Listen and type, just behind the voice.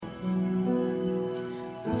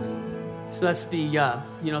So that's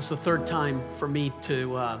it's the third time for me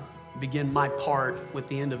to begin my part with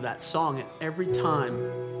the end of that song. And every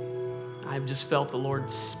time I've just felt the Lord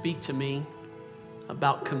speak to me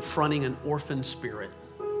about confronting an orphan spirit.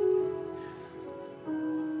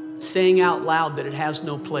 Saying out loud that it has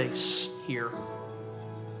no place here.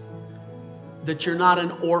 That you're not an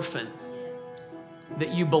orphan.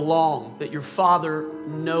 That you belong. That your Father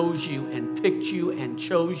knows you and picked you and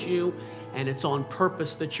chose you. And it's on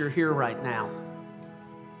purpose that you're here right now.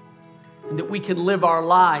 And that we can live our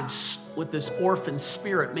lives with this orphan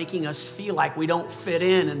spirit making us feel like we don't fit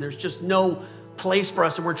in and there's just no place for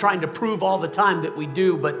us. And we're trying to prove all the time that we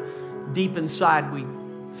do, but deep inside we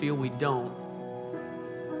feel we don't.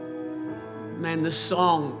 Man, this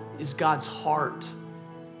song is God's heart.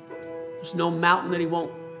 There's no mountain that He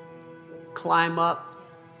won't climb up.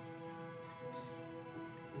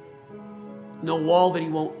 No wall that He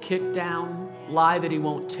won't kick down, lie that He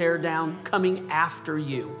won't tear down, coming after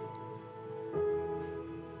you.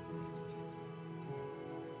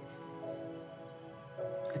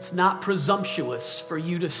 It's not presumptuous for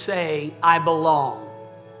you to say, I belong.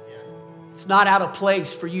 It's not out of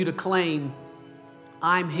place for you to claim,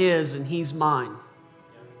 I'm His and He's mine.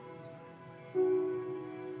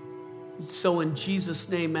 So in Jesus'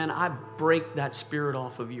 name, man, I break that spirit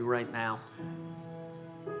off of you right now.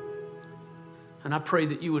 And I pray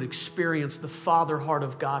that you would experience the Father heart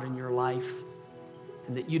of God in your life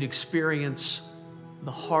and that you'd experience the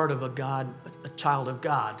heart of a child of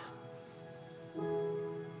God.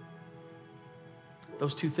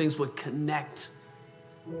 Those two things would connect.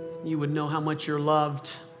 You would know how much you're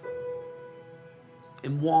loved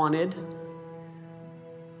and wanted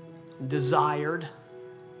and desired.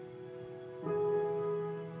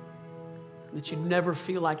 That you'd never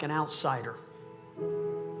feel like an outsider.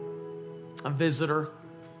 A visitor,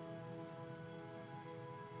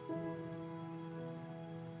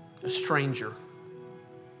 a stranger.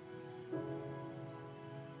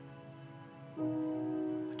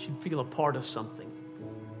 But you'd feel a part of something.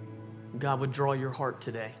 God would draw your heart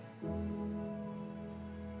today.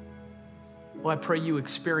 Well, I pray you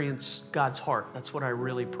experience God's heart. That's what I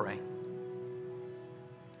really pray.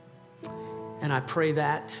 And I pray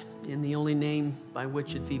that in the only name by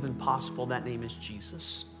which it's even possible, that name is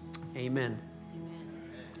Jesus. Amen.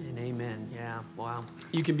 And amen. Yeah, wow.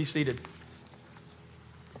 You can be seated.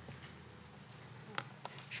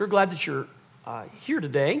 Sure glad that you're here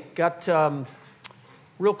today. Got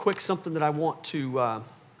real quick something that I want to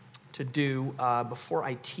do before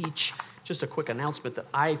I teach. Just a quick announcement that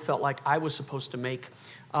I felt like I was supposed to make.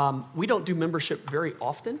 We don't do membership very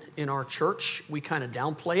often in our church. We kind of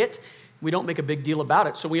downplay it. We don't make a big deal about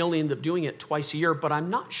it, so we only end up doing it twice a year, but I'm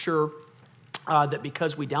not sure that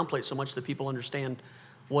because we downplay it so much that people understand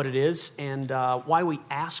what it is and why we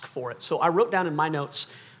ask for it. So I wrote down in my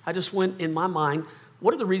notes, I just went in my mind,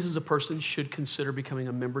 what are the reasons a person should consider becoming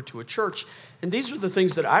a member to a church? And these are the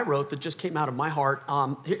things that I wrote that just came out of my heart.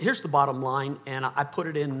 Here's the bottom line, and I put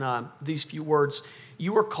it in these few words.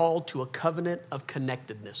 You are called to a covenant of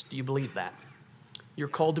connectedness. Do you believe that? You're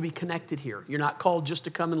called to be connected here. You're not called just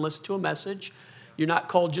to come and listen to a message. You're not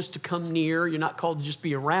called just to come near. You're not called to just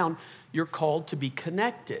be around. You're called to be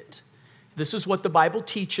connected. This is what the Bible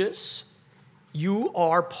teaches. You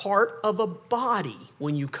are part of a body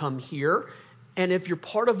when you come here. And if you're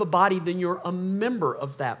part of a body, then you're a member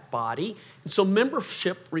of that body. And so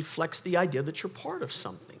membership reflects the idea that you're part of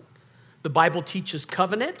something. The Bible teaches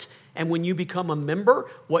covenant. And when you become a member,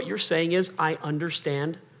 what you're saying is, I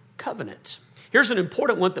understand covenant. Here's an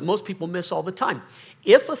important one that most people miss all the time.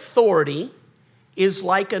 If authority is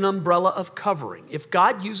like an umbrella of covering. If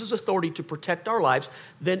God uses authority to protect our lives,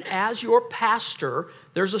 then as your pastor,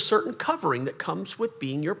 there's a certain covering that comes with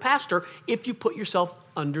being your pastor if you put yourself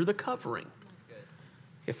under the covering.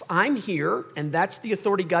 If I'm here and that's the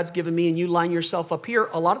authority God's given me and you line yourself up here,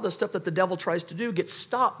 a lot of the stuff that the devil tries to do gets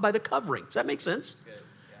stopped by the covering. Does that make sense? Yeah.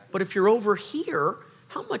 But if you're over here,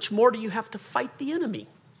 how much more do you have to fight the enemy?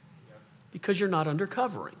 Because you're not under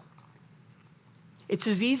covering. It's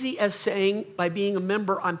as easy as saying, by being a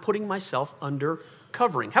member, I'm putting myself under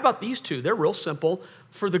covering. How about these two? They're real simple.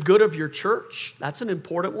 For the good of your church, that's an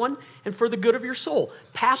important one, and for the good of your soul.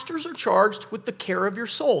 Pastors are charged with the care of your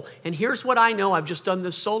soul. And here's what I know, I've just done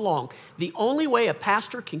this so long. The only way a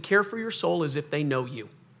pastor can care for your soul is if they know you.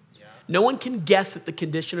 Yeah. No one can guess at the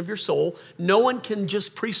condition of your soul. No one can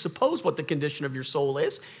just presuppose what the condition of your soul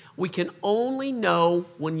is. We can only know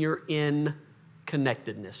when you're in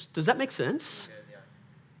connectedness. Does that make sense? Okay.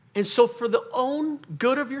 And so for the own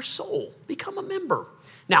good of your soul, become a member.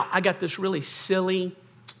 Now, I got this really silly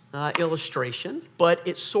illustration, but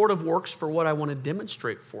it sort of works for what I want to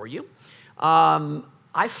demonstrate for you.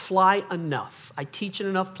 I fly enough. I teach in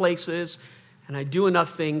enough places, and I do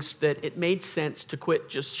enough things that it made sense to quit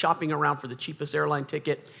just shopping around for the cheapest airline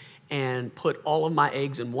ticket and put all of my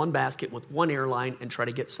eggs in one basket with one airline and try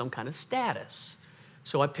to get some kind of status.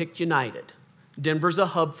 So I picked United. Denver's a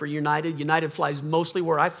hub for United. United flies mostly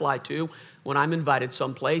where I fly to when I'm invited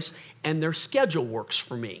someplace, and their schedule works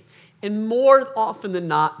for me. And more often than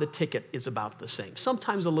not, the ticket is about the same.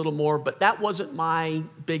 Sometimes a little more, but that wasn't my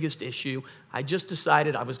biggest issue. I just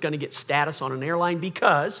decided I was going to get status on an airline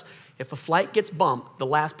because if a flight gets bumped, the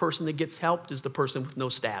last person that gets helped is the person with no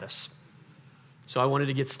status. So I wanted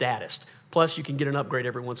to get status. Plus, you can get an upgrade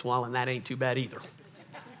every once in a while, and that ain't too bad either.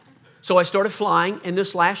 So I started flying, and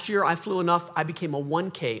this last year I flew enough, I became a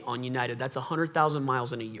 1K on United. That's 100,000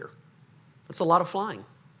 miles in a year. That's a lot of flying.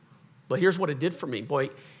 But here's what it did for me. Boy,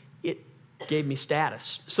 it gave me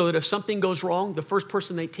status. So that if something goes wrong, the first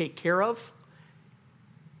person they take care of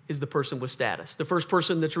is the person with status. The first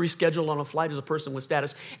person that's rescheduled on a flight is a person with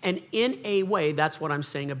status. And in a way, that's what I'm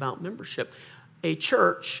saying about membership. A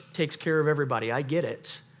church takes care of everybody. I get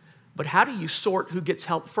it. But how do you sort who gets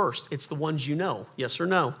help first? It's the ones you know. Yes or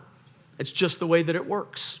no? It's just the way that it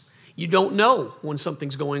works. You don't know when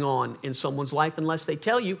something's going on in someone's life unless they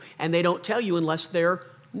tell you, and they don't tell you unless they're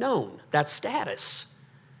known. That's status.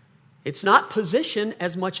 It's not position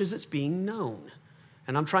as much as it's being known.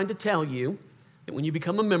 And I'm trying to tell you that when you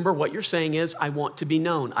become a member, what you're saying is, I want to be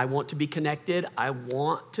known. I want to be connected. I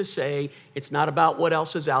want to say it's not about what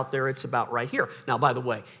else is out there. It's about right here. Now, by the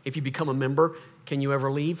way, if you become a member, can you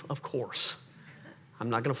ever leave? Of course. I'm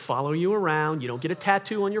not going to follow you around. You don't get a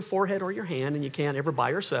tattoo on your forehead or your hand, and you can't ever buy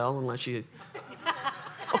or sell unless you...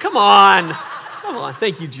 Oh, come on. Come on.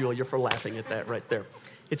 Thank you, Julia, for laughing at that right there.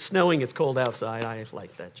 It's snowing. It's cold outside. I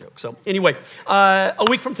like that joke. So anyway, a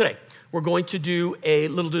week from today, we're going to do a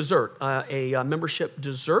little dessert, a membership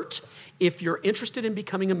dessert. If you're interested in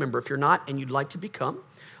becoming a member, if you're not and you'd like to become,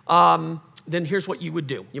 then here's what you would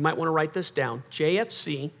do. You might want to write this down,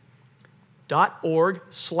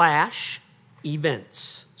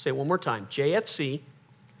 jfc.org/events. Say it one more time,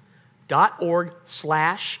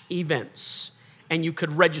 jfc.org/events. And you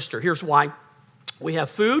could register. Here's why. We have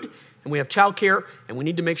food and we have childcare, and we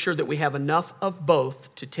need to make sure that we have enough of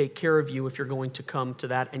both to take care of you if you're going to come to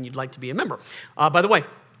that and you'd like to be a member. By the way,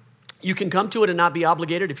 you can come to it and not be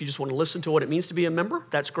obligated if you just want to listen to what it means to be a member.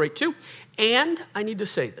 That's great too. And I need to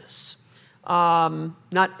say this.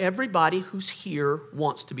 Not everybody who's here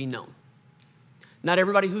wants to be known. Not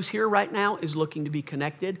everybody who's here right now is looking to be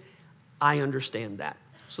connected. I understand that.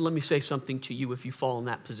 So let me say something to you if you fall in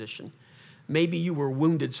that position. Maybe you were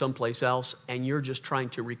wounded someplace else and you're just trying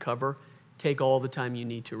to recover. Take all the time you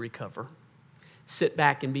need to recover. Sit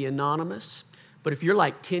back and be anonymous. But if you're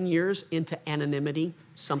like 10 years into anonymity,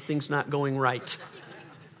 something's not going right.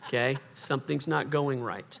 Okay? Something's not going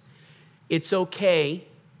right. It's okay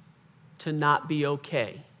to not be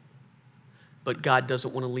okay. But God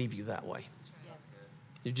doesn't want to leave you that way.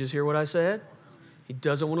 Did you just hear what I said? He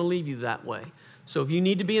doesn't want to leave you that way. So if you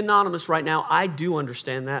need to be anonymous right now, I do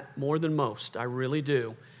understand that more than most. I really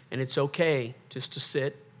do. And it's okay just to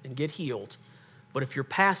sit and get healed. But if you're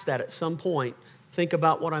past that at some point, think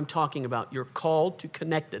about what I'm talking about. You're called to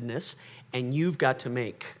connectedness, and you've got to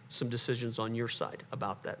make some decisions on your side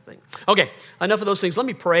about that thing. Okay, enough of those things. Let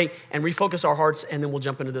me pray and refocus our hearts, and then we'll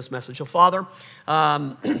jump into this message. So, Father,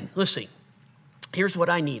 let's see. Here's what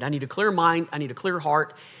I need. I need a clear mind. I need a clear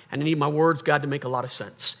heart. And I need my words, God, to make a lot of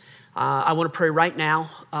sense. I want to pray right now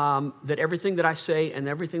that everything that I say and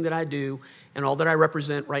everything that I do and all that I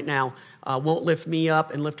represent right now won't lift me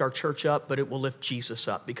up and lift our church up, but it will lift Jesus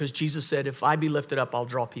up. Because Jesus said, if I be lifted up, I'll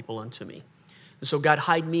draw people unto me. And so God,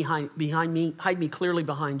 hide me clearly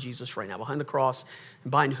behind Jesus right now, behind the cross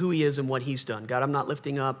and behind who he is and what he's done. God, I'm not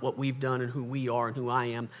lifting up what we've done and who we are and who I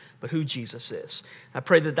am, but who Jesus is. I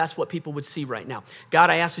pray that that's what people would see right now. God,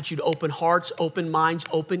 I ask that you'd open hearts, open minds,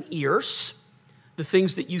 open ears. The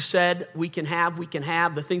things that you said we can have, we can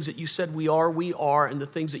have. The things that you said we are. And the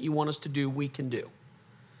things that you want us to do, we can do.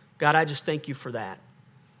 God, I just thank you for that.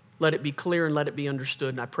 Let it be clear and let it be understood.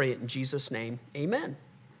 And I pray it in Jesus' name. Amen.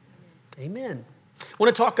 Amen. I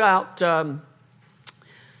want to talk about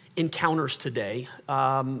encounters today,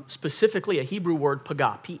 specifically a Hebrew word,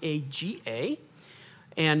 paga, P-A-G-A.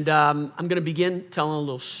 And I'm going to begin telling a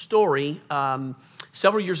little story.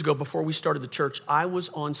 Several years ago, before we started the church, I was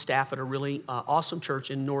on staff at a really awesome church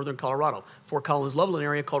in northern Colorado, Fort Collins, Loveland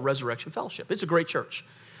area called Resurrection Fellowship. It's a great church.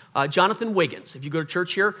 Jonathan Wiggins. If you go to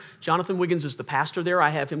church here, Jonathan Wiggins is the pastor there. I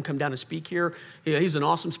have him come down and speak here. He's an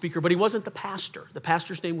awesome speaker, but he wasn't the pastor. The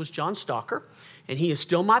pastor's name was John Stalker, and he is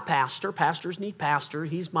still my pastor. Pastors need pastor.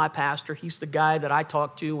 He's my pastor. He's the guy that I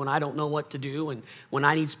talk to when I don't know what to do, and when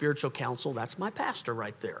I need spiritual counsel, that's my pastor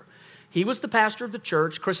right there. He was the pastor of the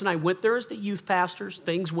church. Chris and I went there as the youth pastors.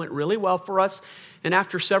 Things went really well for us. And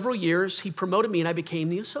after several years, he promoted me and I became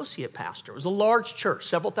the associate pastor. It was a large church,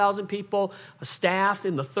 several thousand people, a staff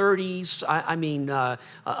in the 30s.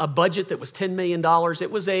 A budget that was $10 million.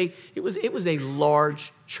 It was a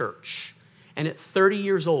large church. And at 30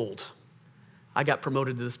 years old, I got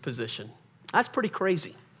promoted to this position. That's pretty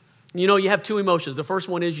crazy. You know, you have two emotions. The first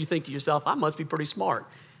one is you think to yourself, I must be pretty smart.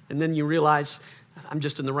 And then you realize, I'm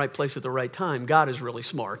just in the right place at the right time. God is really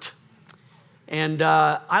smart. And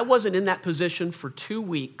I wasn't in that position for 2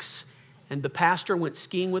 weeks, and the pastor went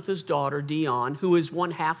skiing with his daughter, Dion, who is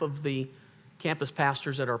one half of the campus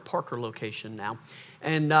pastors at our Parker location now.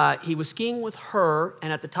 And he was skiing with her,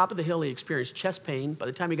 and at the top of the hill, he experienced chest pain. By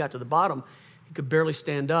the time he got to the bottom, he could barely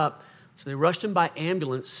stand up. So they rushed him by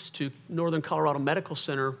ambulance to Northern Colorado Medical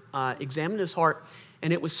Center, examined his heart,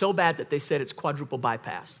 and it was so bad that they said it's quadruple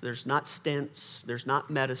bypass. There's not stents, there's not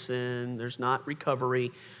medicine, there's not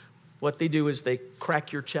recovery. What they do is they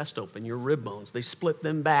crack your chest open, your rib bones. They split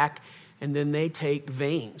them back, and then they take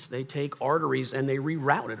veins, they take arteries, and they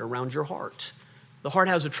reroute it around your heart. The heart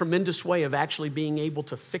has a tremendous way of actually being able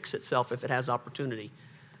to fix itself if it has opportunity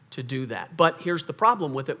to do that. But here's the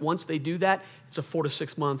problem with it. Once they do that, it's a 4 to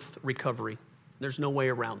 6 month recovery. There's no way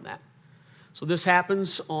around that. So this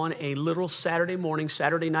happens on a literal Saturday morning.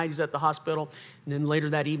 Saturday night, he's at the hospital. And then later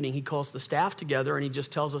that evening, he calls the staff together and he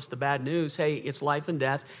just tells us the bad news. Hey, it's life and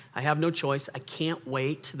death. I have no choice. I can't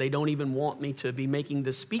wait. They don't even want me to be making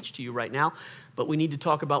this speech to you right now. But we need to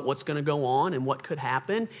talk about what's going to go on and what could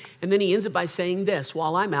happen. And then he ends it by saying this: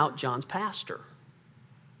 while I'm out, John's pastor.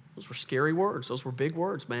 Those were scary words. Those were big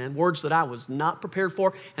words, man. Words that I was not prepared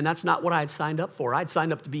for. And that's not what I had signed up for. I'd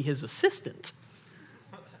signed up to be his assistant,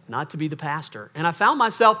 not to be the pastor. And I found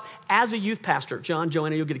myself as a youth pastor. John,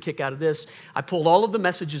 Joanna, you'll get a kick out of this. I pulled all of the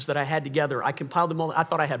messages that I had together. I compiled them all. I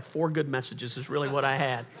thought I had 4 good messages is really what I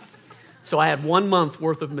had. So I had 1 month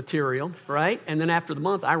worth of material, right? And then after the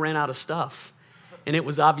month, I ran out of stuff. And it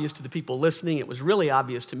was obvious to the people listening. It was really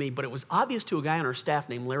obvious to me. But it was obvious to a guy on our staff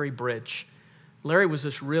named Larry Bridge. Larry was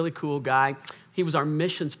this really cool guy. He was our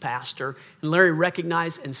missions pastor. And Larry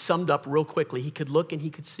recognized and summed up real quickly. He could look and he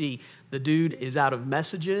could see the dude is out of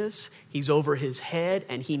messages, he's over his head,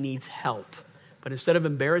 and he needs help. But instead of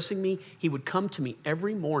embarrassing me, he would come to me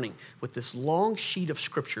every morning with this long sheet of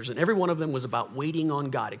scriptures, and every one of them was about waiting on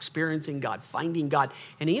God, experiencing God, finding God.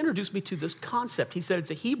 And he introduced me to this concept. He said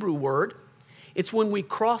it's a Hebrew word. It's when we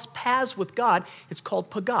cross paths with God. It's called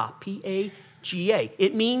pagah, P-A-G-A.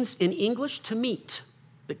 It means in English to meet,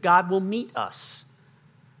 that God will meet us.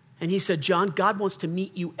 And he said, John, God wants to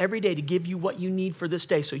meet you every day to give you what you need for this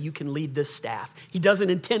day so you can lead this staff. He doesn't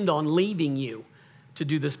intend on leaving you to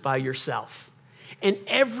do this by yourself. And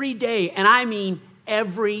every day, and I mean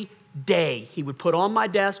every day, he would put on my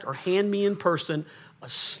desk or hand me in person a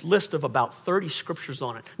list of about 30 scriptures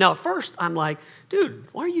on it. Now, at first, I'm like, dude,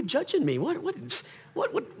 why are you judging me? What,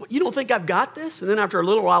 you don't think I've got this? And then after a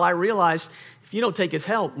little while, I realized if you don't take his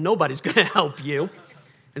help, nobody's going to help you.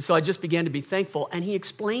 And so I just began to be thankful. And he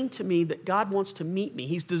explained to me that God wants to meet me.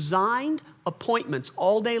 He's designed appointments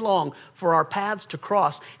all day long for our paths to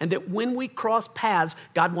cross. And that when we cross paths,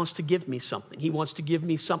 God wants to give me something. He wants to give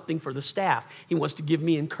me something for the staff. He wants to give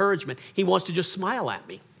me encouragement. He wants to just smile at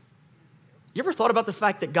me. You ever thought about the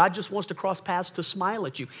fact that God just wants to cross paths to smile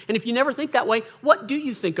at you? And if you never think that way, what do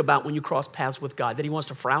you think about when you cross paths with God? That he wants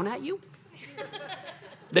to frown at you?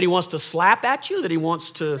 That he wants to slap at you? That he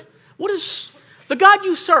wants to... What is... The God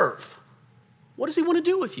you serve, what does he want to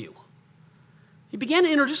do with you? He began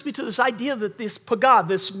to introduce me to this idea that this pagah,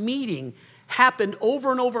 this meeting, happened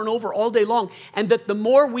over and over and over all day long, and that the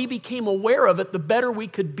more we became aware of it, the better we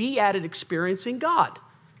could be at it experiencing God.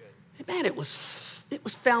 And man, it was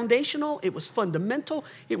foundational, it was fundamental,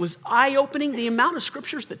 it was eye-opening. The amount of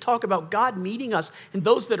scriptures that talk about God meeting us, and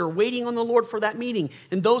those that are waiting on the Lord for that meeting,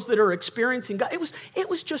 and those that are experiencing God, it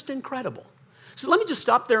was just incredible. So let me just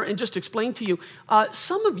stop there and just explain to you.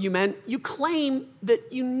 Some of you, men, you claim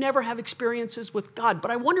that you never have experiences with God. But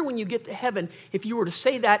I wonder when you get to heaven, if you were to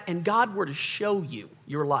say that and God were to show you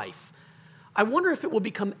your life, I wonder if it will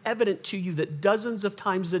become evident to you that dozens of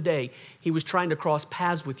times a day he was trying to cross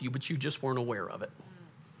paths with you, but you just weren't aware of it.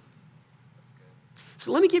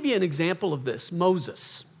 So let me give you an example of this.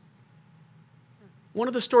 Moses. One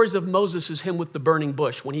of the stories of Moses is him with the burning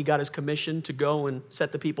bush when he got his commission to go and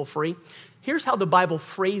set the people free. Here's how the Bible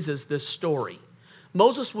phrases this story.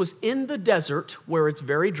 Moses was in the desert where it's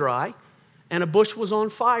very dry, and a bush was on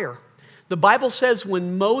fire. The Bible says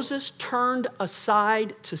when Moses turned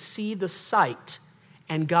aside to see the sight,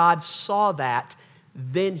 and God saw that,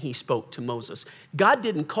 then he spoke to Moses. God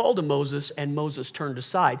didn't call to Moses and Moses turned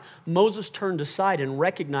aside. Moses turned aside and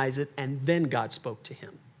recognized it, and then God spoke to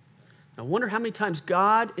him. I wonder how many times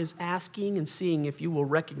God is asking and seeing if you will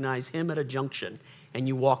recognize him at a junction and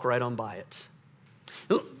you walk right on by it.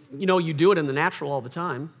 You know, you do it in the natural all the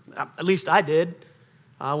time. At least I did.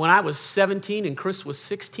 When I was 17 and Chris was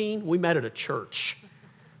 16, we met at a church.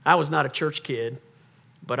 I was not a church kid,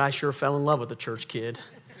 but I sure fell in love with a church kid.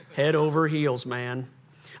 Head over heels, man.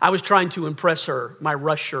 I was trying to impress her. My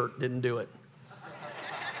rush shirt didn't do it.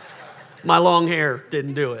 My long hair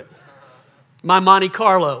didn't do it. My Monte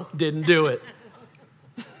Carlo didn't do it.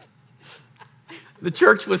 The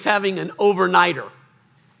church was having an overnighter,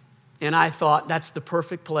 and I thought, that's the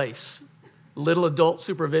perfect place. Little adult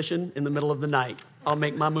supervision in the middle of the night. I'll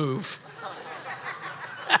make my move.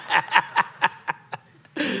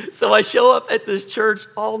 So I show up at this church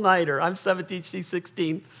all-nighter. I'm 17, she's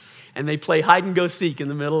 16, and they play hide and go seek in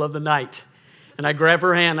the middle of the night. And I grab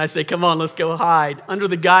her hand, I say, come on, let's go hide. Under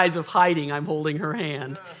the guise of hiding, I'm holding her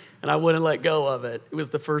hand. And I wouldn't let go of it. It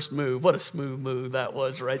was the first move. What a smooth move that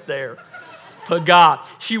was right there. Pagah.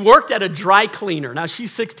 She worked at a dry cleaner. Now,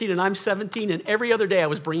 she's 16 and I'm 17, and every other day I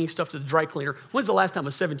was bringing stuff to the dry cleaner. When's the last time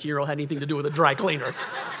a 17-year-old had anything to do with a dry cleaner?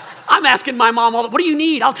 I'm asking my mom, what do you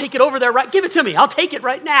need? I'll take it over there, right? Give it to me. I'll take it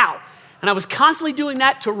right now. And I was constantly doing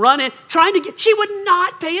that to run in, trying to she would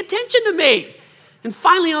not pay attention to me. And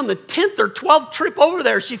finally, on the 10th or 12th trip over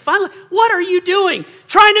there, she finally, what are you doing?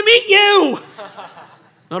 Trying to meet you.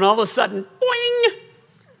 And all of a sudden, boing.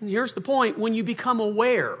 And here's the point. When you become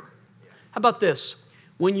aware, how about this?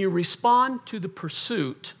 When you respond to the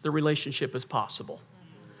pursuit, the relationship is possible.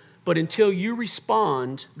 But until you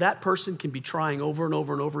respond, that person can be trying over and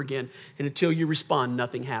over and over again. And until you respond,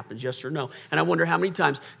 nothing happens, yes or no. And I wonder how many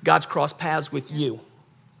times God's crossed paths with you.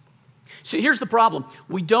 So here's the problem.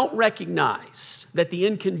 We don't recognize that the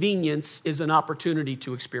inconvenience is an opportunity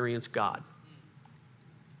to experience God.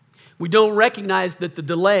 We don't recognize that the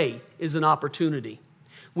delay is an opportunity.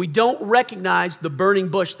 We don't recognize the burning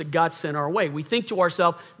bush that God sent our way. We think to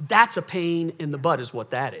ourselves, that's a pain in the butt is what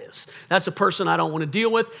that is. That's a person I don't want to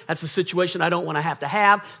deal with. That's a situation I don't want to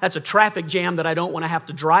have. That's a traffic jam that I don't want to have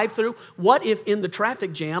to drive through. What if in the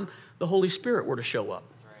traffic jam, the Holy Spirit were to show up?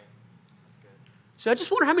 That's right. That's good. So I just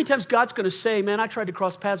wonder how many times God's going to say, man, I tried to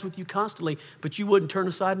cross paths with you constantly, but you wouldn't turn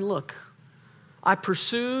aside and look. I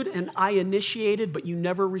pursued and I initiated, but you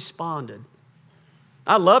never responded.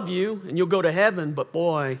 I love you and you'll go to heaven, but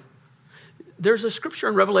boy, there's a scripture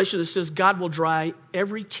in Revelation that says God will dry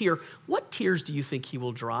every tear. What tears do you think he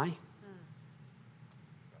will dry?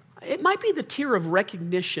 It might be the tear of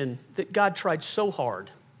recognition that God tried so hard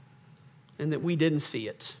and that we didn't see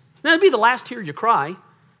it. Now, it'll be the last tear you cry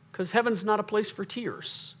because heaven's not a place for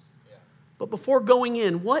tears. But before going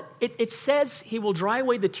in, it says he will dry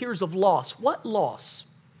away the tears of loss. What loss?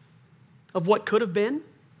 Of what could have been?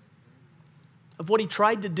 Of what he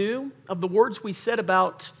tried to do? Of the words we said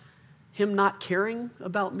about him not caring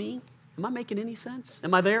about me? Am I making any sense?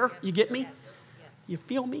 Am I there? You get me? You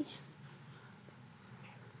feel me?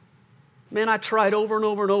 Man, I tried over and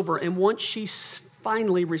over and over, and once she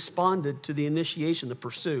finally responded to the initiation, the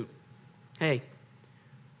pursuit, hey,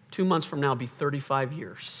 2 months from now will be 35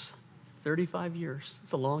 years. 35 years.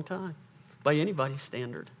 It's a long time by anybody's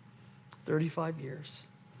standard. 35 years.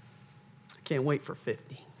 I can't wait for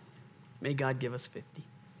 50. May God give us 50.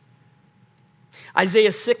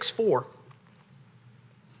 Isaiah 6:4.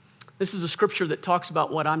 This is a scripture that talks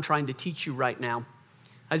about what I'm trying to teach you right now.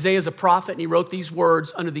 Isaiah is a prophet, and he wrote these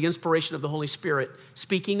words under the inspiration of the Holy Spirit.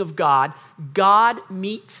 Speaking of God, God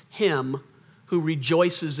meets him who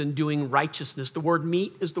rejoices in doing righteousness. The word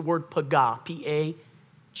meet is the word pagah,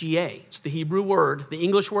 P-A-G-A. It's the Hebrew word. The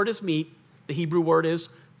English word is meet. The Hebrew word is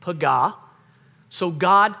pagah. So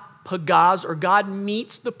God pagahs, or God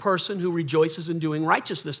meets the person who rejoices in doing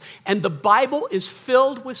righteousness. And the Bible is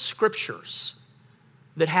filled with scriptures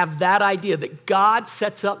that have that idea that God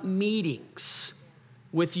sets up meetings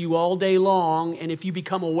with you all day long, and if you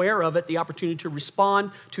become aware of it, the opportunity to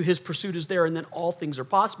respond to his pursuit is there, and then all things are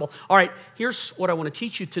possible. All right, here's what I want to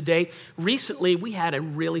teach you today. Recently, we had a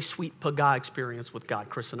really sweet pagah experience with God,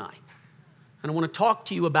 Chris and I. And I want to talk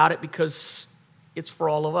to you about it because it's for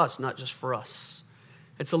all of us, not just for us.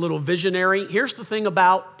 It's a little visionary. Here's the thing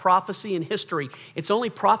about prophecy and history. It's only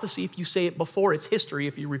prophecy if you say it before. It's history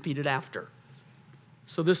if you repeat it after.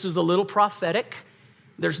 So this is a little prophetic.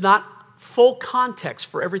 There's not full context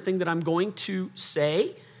for everything that I'm going to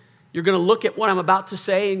say. You're going to look at what I'm about to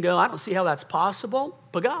say and go, I don't see how that's possible.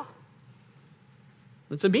 Pagah.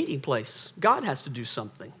 It's a meeting place. God has to do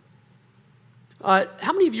something. How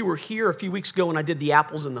many of you were here a few weeks ago when I did the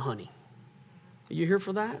apples and the honey? Are you here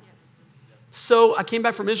for that? So I came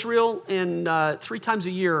back from Israel, and 3 times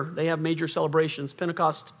a year they have major celebrations,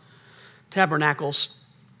 Pentecost, Tabernacles,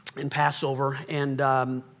 and Passover. And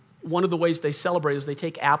one of the ways they celebrate is they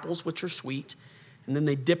take apples, which are sweet, and then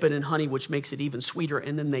they dip it in honey, which makes it even sweeter,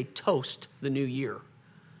 and then they toast the new year.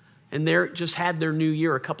 And they just had their new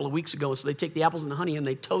year a couple of weeks ago, so they take the apples and the honey and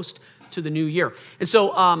they toast to the new year. And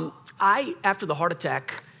so after the heart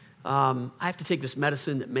attack, I have to take this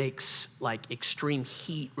medicine that makes like extreme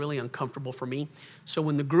heat really uncomfortable for me. So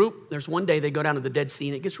when the group, there's one day they go down to the Dead Sea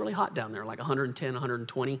and it gets really hot down there, like 110,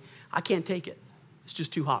 120. I can't take it. It's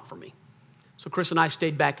just too hot for me. So Chris and I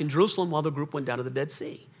stayed back in Jerusalem while the group went down to the Dead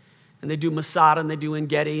Sea. And they do Masada and they do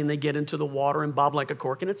En-Gedi and they get into the water and bob like a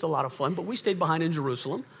cork, and it's a lot of fun. But we stayed behind in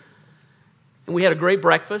Jerusalem. And we had a great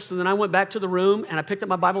breakfast, and then I went back to the room, and I picked up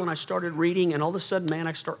my Bible, and I started reading, and all of a sudden, man,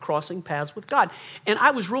 I start crossing paths with God. And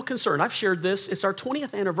I was real concerned. I've shared this. It's our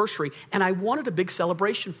 20th anniversary, and I wanted a big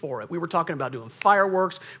celebration for it. We were talking about doing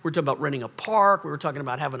fireworks. We were talking about renting a park. We were talking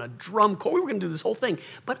about having a drum corps. We were going to do this whole thing.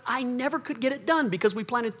 But I never could get it done because we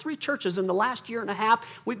planted 3 churches in the last year and a half.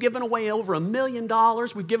 We've given away over $1 million.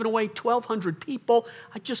 We've given away 1,200 people.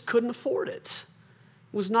 I just couldn't afford it.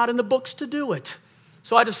 It was not in the books to do it.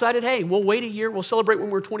 So I decided, hey, we'll wait a year. We'll celebrate when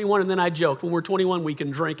we're 21. And then I joked, when we're 21, we can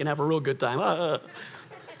drink and have a real good time.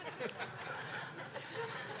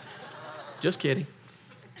 Just kidding.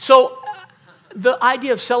 So the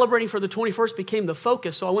idea of celebrating for the 21st became the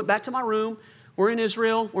focus. So I went back to my room. We're in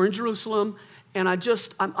Israel. We're in Jerusalem. And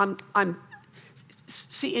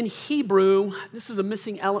see, in Hebrew, this is a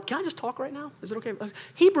missing element. Can I just talk right now? Is it okay?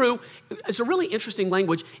 Hebrew is a really interesting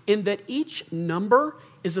language in that each number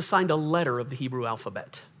is assigned a letter of the Hebrew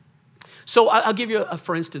alphabet. So I'll give you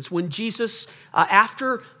for instance, when Jesus,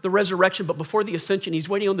 after the resurrection, but before the ascension, he's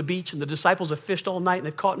waiting on the beach, and the disciples have fished all night, and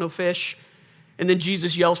they've caught no fish. And then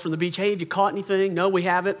Jesus yells from the beach, hey, have you caught anything? No, we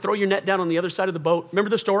haven't. Throw your net down on the other side of the boat.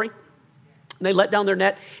 Remember the story? And they let down their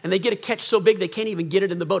net, and they get a catch so big they can't even get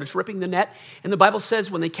it in the boat. It's ripping the net. And the Bible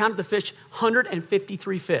says when they counted the fish,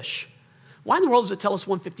 153 fish. Why in the world does it tell us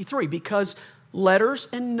 153? Because letters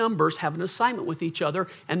and numbers have an assignment with each other,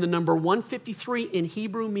 and the number 153 in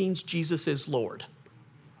Hebrew means Jesus is Lord.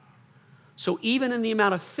 So even in the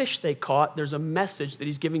amount of fish they caught, there's a message that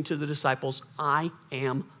he's giving to the disciples, I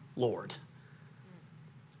am Lord.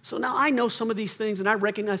 So now I know some of these things, and I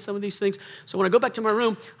recognize some of these things. So when I go back to my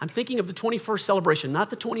room, I'm thinking of the 21st celebration, not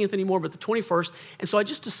the 20th anymore, but the 21st. And so I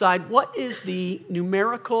just decide, what is the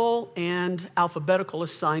numerical and alphabetical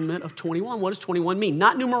assignment of 21? What does 21 mean?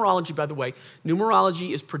 Not numerology, by the way.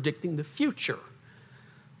 Numerology is predicting the future.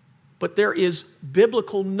 But there is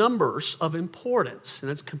biblical numbers of importance, and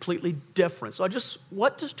it's completely different. So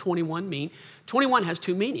what does 21 mean? 21 has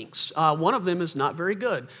 2 meanings. One of them is not very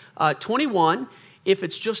good. 21, if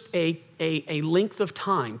it's just a length of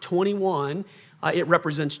time, 21, it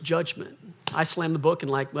represents judgment. I slammed the book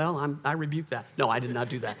and I rebuke that. No, I did not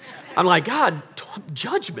do that. I'm like, God,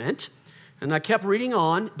 judgment? And I kept reading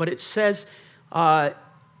on, but it says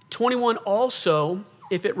 21 also,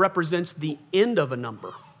 if it represents the end of a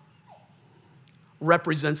number,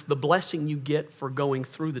 represents the blessing you get for going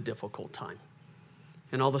through the difficult time.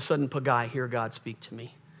 And all of a sudden, Pagah, I hear God speak to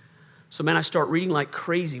me. So, man, I start reading like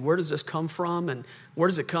crazy. Where does this come from? And where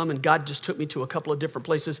does it come? And God just took me to a couple of different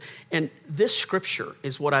places. And this scripture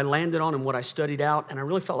is what I landed on and what I studied out. And I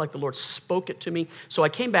really felt like the Lord spoke it to me. So I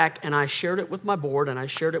came back and I shared it with my board and I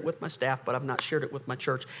shared it with my staff, but I've not shared it with my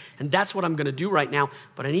church. And that's what I'm going to do right now.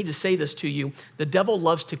 But I need to say this to you. The devil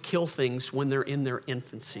loves to kill things when they're in their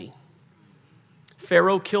infancy.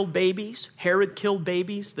 Pharaoh killed babies. Herod killed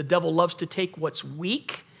babies. The devil loves to take what's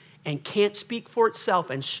weak and can't speak for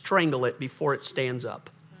itself and strangle it before it stands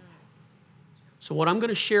up. So what I'm going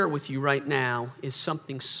to share with you right now is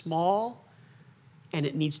something small, and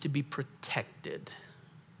it needs to be protected.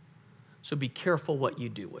 So be careful what you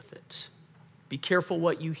do with it. Be careful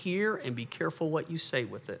what you hear, and be careful what you say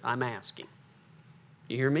with it. I'm asking.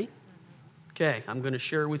 You hear me? Okay, I'm going to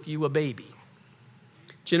share with you a baby.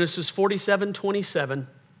 Genesis 47:27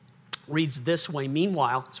 reads this way.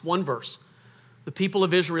 Meanwhile, it's one verse. The people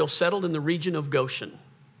of Israel settled in the region of Goshen.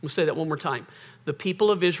 We'll say that one more time. The people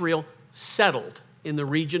of Israel settled in the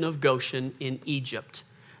region of Goshen in Egypt.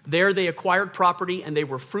 There they acquired property and they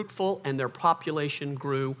were fruitful and their population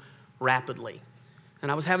grew rapidly.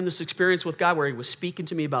 And I was having this experience with God where he was speaking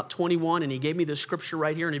to me about 21, and he gave me this scripture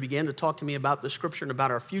right here, and he began to talk to me about the scripture and about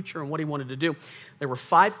our future and what he wanted to do. There were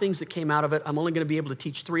 5 things that came out of it. I'm only going to be able to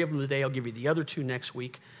teach 3 of them today. I'll give you the other 2 next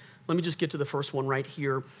week. Let me just get to the first one right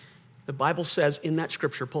here. The Bible says in that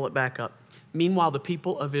scripture, pull it back up, meanwhile, the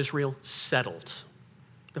people of Israel settled.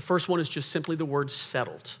 The first one is just simply the word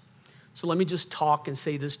settled. So let me just talk and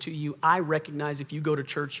say this to you. I recognize if you go to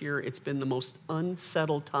church here, it's been the most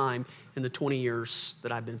unsettled time in the 20 years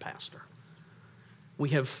that I've been pastor. We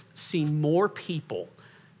have seen more people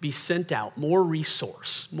be sent out, more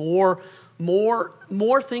resource, more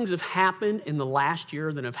things have happened in the last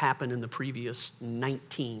year than have happened in the previous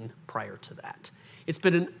 19 prior to that. It's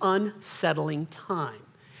been an unsettling time.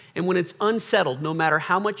 And when it's unsettled, no matter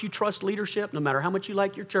how much you trust leadership, no matter how much you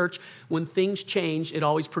like your church, when things change, it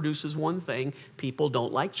always produces one thing: people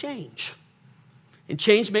don't like change. And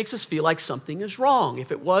change makes us feel like something is wrong.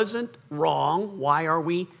 If it wasn't wrong, why are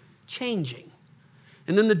we changing?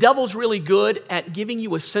 And then the devil's really good at giving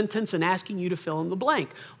you a sentence and asking you to fill in the blank.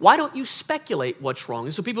 Why don't you speculate what's wrong?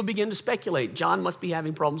 And so people begin to speculate. John must be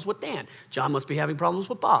having problems with Dan. John must be having problems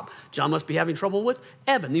with Bob. John must be having trouble with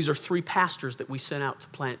Evan. These are 3 pastors that we sent out to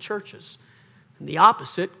plant churches. And the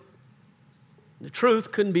opposite, the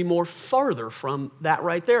truth couldn't be more farther from that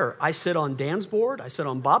right there. I sit on Dan's board, I sit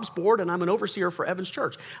on Bob's board, and I'm an overseer for Evan's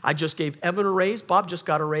church. I just gave Evan a raise. Bob just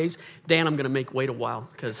got a raise. Dan, I'm going to make wait a while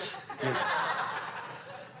because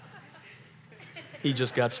he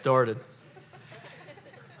just got started.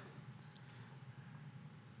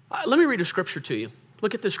 Let me read a scripture to you.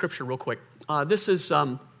 Look at this scripture real quick. This is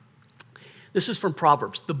from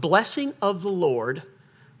Proverbs. The blessing of the Lord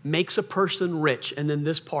makes a person rich. And then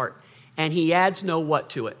this part. And he adds no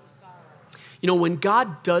what to it? You know, when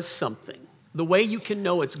God does something, the way you can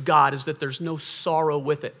know it's God is that there's no sorrow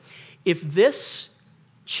with it. If this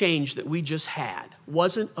change that we just had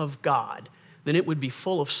wasn't of God, then it would be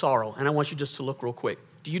full of sorrow. And I want you just to look real quick.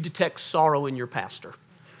 Do you detect sorrow in your pastor?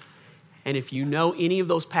 And if you know any of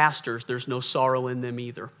those pastors, there's no sorrow in them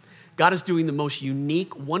either. God is doing the most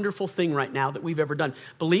unique, wonderful thing right now that we've ever done.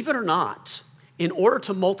 Believe it or not, in order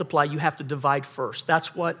to multiply, you have to divide first.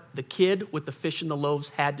 That's what the kid with the fish and the loaves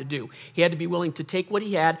had to do. He had to be willing to take what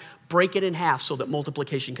he had, break it in half so that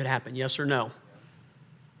multiplication could happen. Yes or no?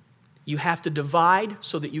 You have to divide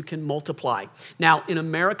so that you can multiply. Now, in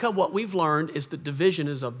America, what we've learned is that division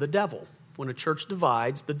is of the devil. When a church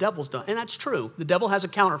divides, the devil's done. And that's true. The devil has a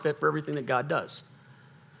counterfeit for everything that God does.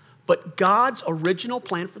 But God's original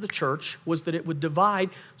plan for the church was that it would divide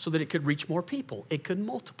so that it could reach more people. It could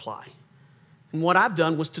multiply. And what I've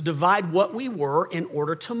done was to divide what we were in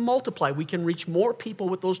order to multiply. We can reach more people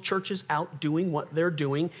with those churches out doing what they're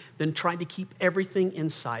doing than trying to keep everything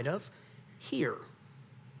inside of here.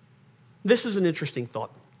 This is an interesting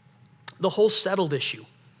thought. The whole settled issue.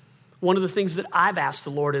 One of the things that I've asked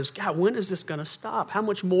the Lord is, God, when is this going to stop? How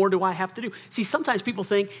much more do I have to do? See, sometimes people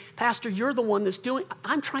think, Pastor, you're the one that's doing,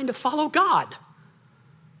 I'm trying to follow God.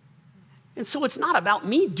 And so it's not about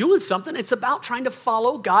me doing something. It's about trying to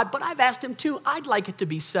follow God. But I've asked him too. I'd like it to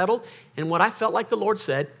be settled. And what I felt like the Lord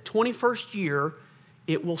said, 21st year,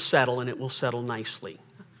 it will settle and it will settle nicely.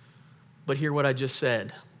 But hear what I just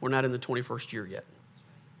said. We're not in the 21st year yet.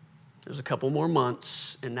 There's a couple more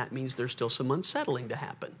months, and that means there's still some unsettling to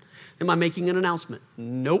happen. Am I making an announcement?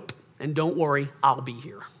 Nope. And don't worry, I'll be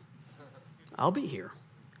here. I'll be here.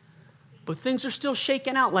 But things are still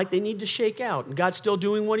shaking out like they need to shake out, and God's still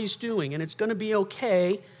doing what he's doing, and it's going to be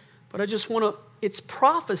okay. But I just want to, it's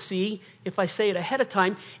prophecy if I say it ahead of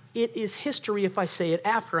time. It is history if I say it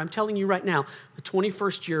after. I'm telling you right now, the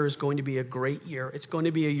 21st year is going to be a great year. It's going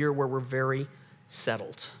to be a year where we're very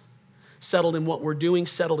settled. Settled in what we're doing,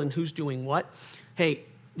 settled in who's doing what. Hey,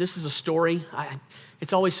 this is a story.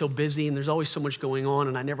 It's always so busy and there's always so much going on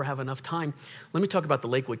and I never have enough time. Let me talk about the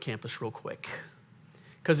Lakewood campus real quick.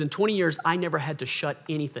 Because in 20 years, I never had to shut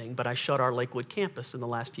anything, but I shut our Lakewood campus in the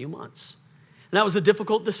last few months. And that was a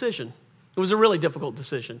difficult decision. It was a really difficult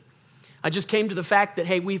decision. I just came to the fact that,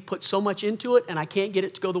 hey, we've put so much into it and I can't get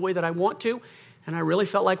it to go the way that I want to. And I really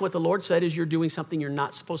felt like what the Lord said is you're doing something you're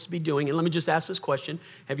not supposed to be doing. And let me just ask this question.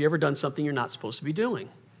 Have you ever done something you're not supposed to be doing?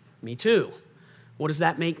 Me too. What does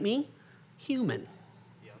that make me? Human.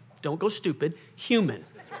 Yep. Don't go stupid. Human.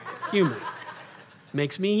 Right. Human.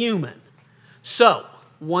 Makes me human. So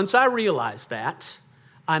once I realized that,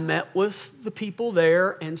 I met with the people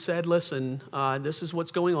there and said, listen, this is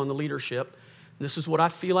what's going on, the leadership. This is what I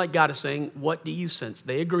feel like God is saying. What do you sense?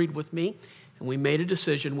 They agreed with me. And we made a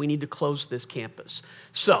decision, we need to close this campus.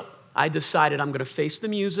 So I decided I'm going to face the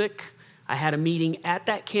music. I had a meeting at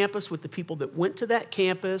that campus with the people that went to that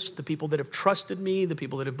campus, the people that have trusted me, the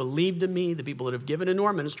people that have believed in me, the people that have given into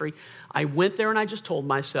our ministry. I went there and I just told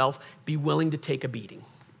myself, be willing to take a beating.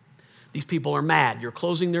 These people are mad. You're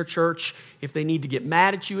closing their church. If they need to get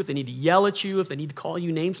mad at you, if they need to yell at you, if they need to call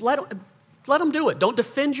you names, let them do it. Don't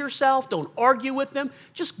defend yourself. Don't argue with them.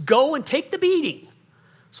 Just go and take the beating.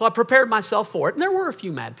 So I prepared myself for it. And there were a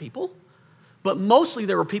few mad people. But mostly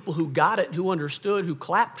there were people who got it, who understood, who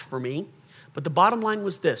clapped for me. But the bottom line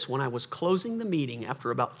was this. When I was closing the meeting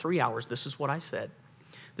after about 3 hours, this is what I said.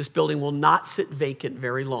 This building will not sit vacant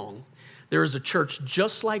very long. There is a church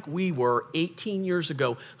just like we were 18 years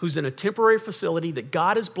ago who's in a temporary facility that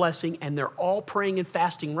God is blessing, and they're all praying and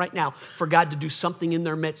fasting right now for God to do something in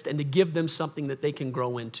their midst and to give them something that they can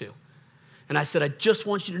grow into. And I said, I just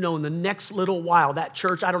want you to know in the next little while, that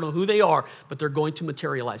church, I don't know who they are, but they're going to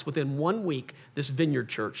materialize. Within 1 week, this Vineyard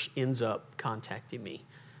Church ends up contacting me.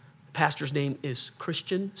 The pastor's name is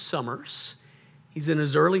Christian Summers. He's in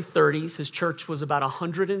his early 30s. His church was about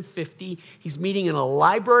 150. He's meeting in a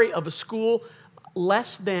library of a school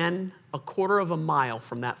less than a quarter of a mile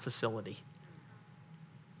from that facility.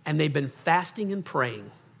 And they've been fasting and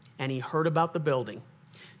praying, and he heard about the building.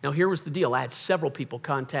 Now, here was the deal. I had several people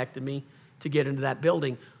contacted me to get into that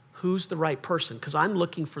building. Who's the right person? Because I'm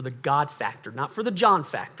looking for the God factor, not for the John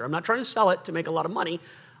factor. I'm not trying to sell it to make a lot of money.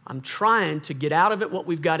 I'm trying to get out of it what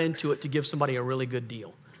we've got into it to give somebody a really good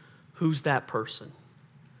deal. Who's that person?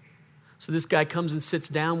 So this guy comes and sits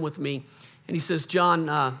down with me, and he says, John,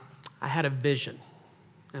 I had a vision.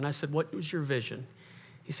 And I said, what was your vision?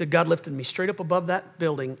 He said, God lifted me straight up above that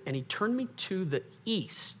building, and he turned me to the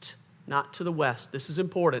east, not to the west. This is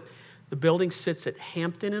important. The building sits at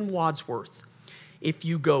Hampton and Wadsworth. If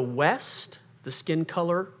you go west, the skin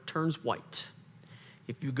color turns white.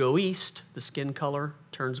 If you go east, the skin color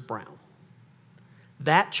turns brown.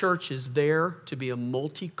 That church is there to be a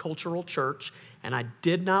multicultural church, and I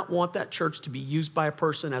did not want that church to be used by a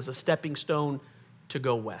person as a stepping stone to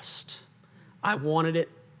go west. I wanted it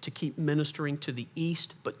to keep ministering to the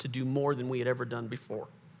east, but to do more than we had ever done before.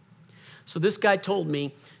 So this guy told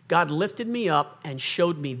me, God lifted me up and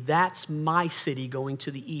showed me that's my city going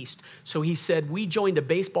to the east. So he said, we joined a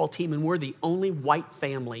baseball team, and we're the only white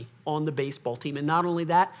family on the baseball team. And not only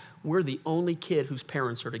that, we're the only kid whose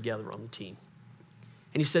parents are together on the team.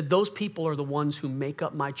 And he said, those people are the ones who make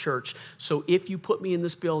up my church. So if you put me in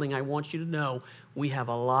this building, I want you to know we have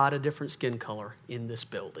a lot of different skin color in this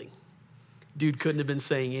building. Dude couldn't have been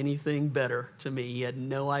saying anything better to me. He had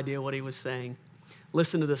no idea what he was saying.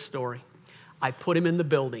 Listen to this story. I put him in the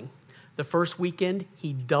building. The first weekend,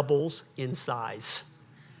 he doubles in size.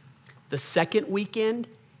 The second weekend,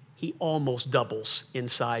 he almost doubles in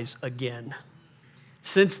size again.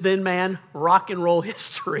 Since then, man, rock and roll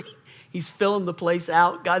history. He's filling the place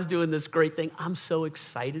out. God's doing this great thing. I'm so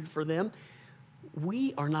excited for them.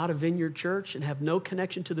 We are not a Vineyard church and have no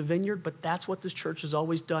connection to the Vineyard, but that's what this church has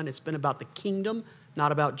always done. It's been about the kingdom,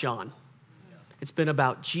 not about John. It's been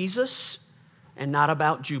about Jesus and not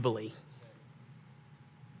about Jubilee.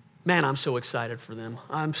 Man, I'm so excited for them.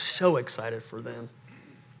 I'm so excited for them.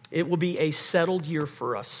 It will be a settled year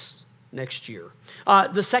for us next year.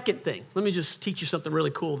 The second thing, let me just teach you something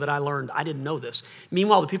really cool that I learned. I didn't know this.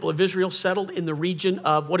 Meanwhile, the people of Israel settled in the region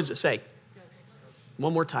of, what does it say?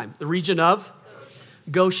 One more time. The region of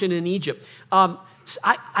Goshen in Egypt.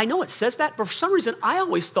 I know it says that, but for some reason, I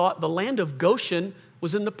always thought the land of Goshen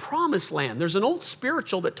was in the promised land. There's an old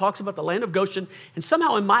spiritual that talks about the land of Goshen, and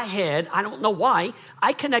somehow in my head, I don't know why,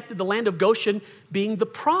 I connected the land of Goshen being the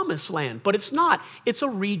promised land, but it's not. It's a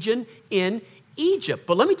region in Egypt.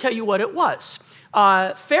 But let me tell you what it was.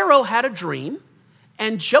 Pharaoh had a dream,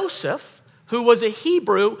 and Joseph, who was a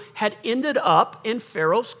Hebrew, had ended up in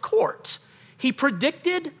Pharaoh's court. He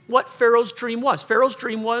predicted what Pharaoh's dream was. Pharaoh's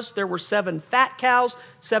dream was there were 7 fat cows,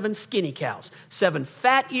 7 skinny cows, 7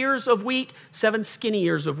 fat ears of wheat, 7 skinny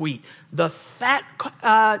ears of wheat. The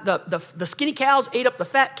skinny cows ate up the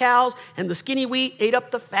fat cows, and the skinny wheat ate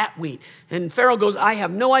up the fat wheat. And Pharaoh goes, I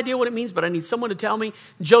have no idea what it means, but I need someone to tell me.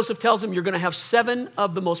 Joseph tells him, you're going to have 7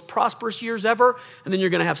 of the most prosperous years ever, and then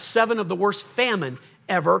you're going to have 7 of the worst famine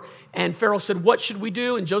ever. And Pharaoh said, what should we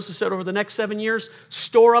do? And Joseph said, over the next 7 years,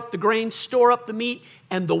 store up the grain, store up the meat,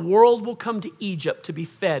 and the world will come to Egypt to be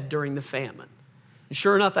fed during the famine. And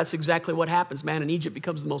sure enough, that's exactly what happens, man. And Egypt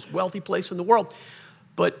becomes the most wealthy place in the world.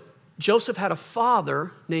 But Joseph had a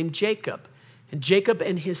father named Jacob. And Jacob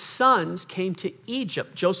and his sons came to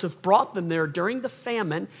Egypt. Joseph brought them there during the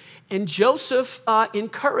famine, and Joseph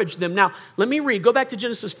encouraged them. Now, let me read. Go back to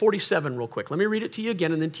Genesis 47 real quick. Let me read it to you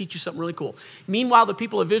again and then teach you something really cool. Meanwhile, the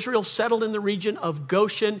people of Israel settled in the region of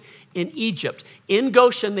Goshen in Egypt. In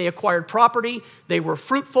Goshen, they acquired property, they were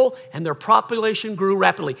fruitful, and their population grew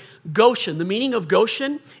rapidly. Goshen, the meaning of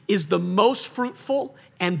Goshen is the most fruitful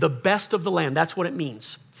and the best of the land. That's what it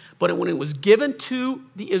means. But when it was given to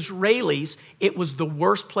the Israelis, it was the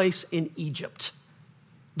worst place in Egypt.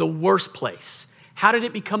 The worst place. How did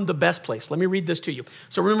it become the best place? Let me read this to you.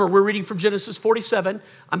 So remember, we're reading from Genesis 47.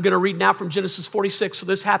 I'm going to read now from Genesis 46. So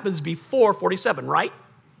this happens before 47, right?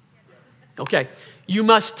 Okay. You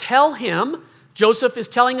must tell him, Joseph is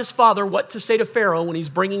telling his father what to say to Pharaoh when he's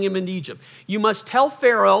bringing him into Egypt. You must tell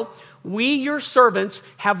Pharaoh, we, your servants,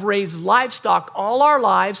 have raised livestock all our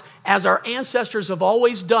lives as our ancestors have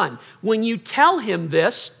always done. When you tell him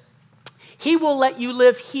this, he will let you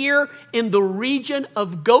live here in the region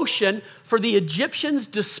of Goshen, for the Egyptians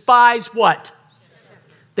despise what?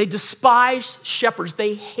 They despised shepherds.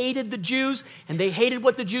 They hated the Jews, and they hated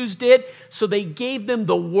what the Jews did, so they gave them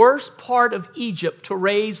the worst part of Egypt to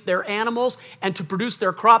raise their animals and to produce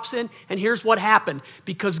their crops in. And here's what happened.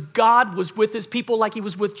 Because God was with his people like he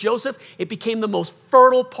was with Joseph, it became the most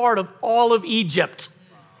fertile part of all of Egypt.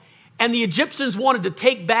 And the Egyptians wanted to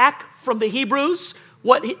take back from the Hebrews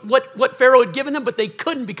what Pharaoh had given them, but they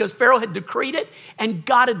couldn't because Pharaoh had decreed it and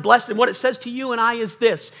God had blessed. And what it says to you and I is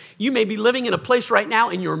this: you may be living in a place right now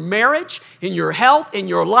in your marriage, in your health, in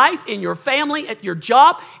your life, in your family, at your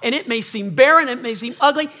job, and it may seem barren, it may seem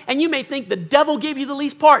ugly, and you may think the devil gave you the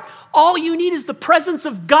least part. All you need is the presence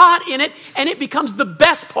of God in it, and it becomes the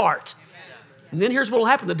best part. And then here's what will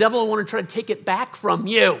happen. The devil will want to try to take it back from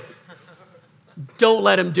you. Don't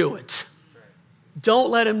let him do it. Don't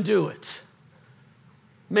let him do it.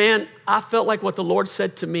 Man, I felt like what the Lord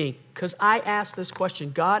said to me, because I asked this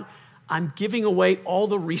question: God, I'm giving away all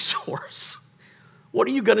the resource. What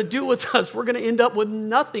are you going to do with us? We're going to end up with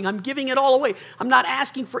nothing. I'm giving it all away. I'm not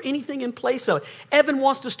asking for anything in place of it. Evan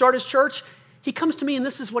wants to start his church. He comes to me and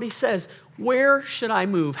this is what he says: where should I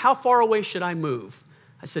move? How far away should I move?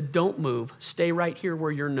 I said, don't move. Stay right here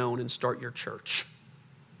where you're known and start your church.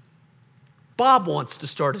 Bob wants to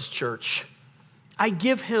start his church. I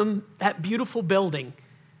give him that beautiful building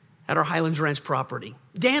at our Highlands Ranch property.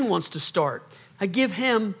 Dan wants to start. I give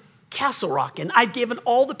him Castle Rock, and I've given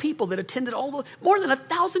all the people that attended, more than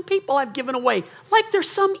 1,000 people I've given away, like there's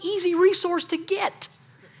some easy resource to get.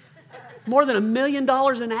 More than $1 million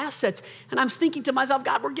in assets. And I'm thinking to myself,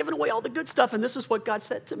 God, we're giving away all the good stuff. And this is what God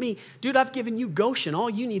said to me: dude, I've given you Goshen. All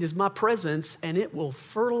you need is my presence, and it will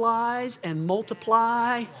fertilize and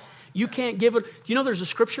multiply. You can't give it. You know, there's a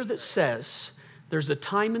scripture that says there's a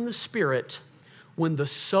time in the Spirit when the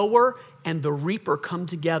sower and the reaper come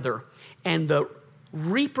together, and the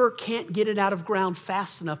reaper can't get it out of ground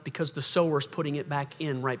fast enough because the sower's putting it back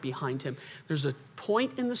in right behind him. There's a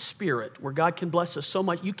point in the Spirit where God can bless us so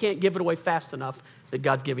much, you can't give it away fast enough that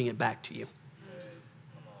God's giving it back to you.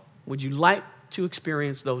 Would you like to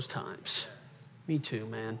experience those times? Me too,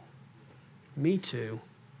 man. Me too.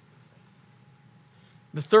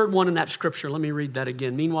 The third one in that scripture, let me read that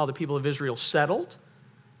again. Meanwhile, the people of Israel settled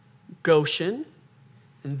Goshen,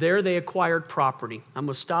 and there they acquired property. I'm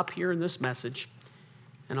going to stop here in this message,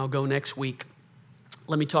 and I'll go next week.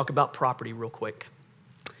 Let me talk about property real quick.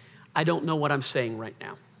 I don't know what I'm saying right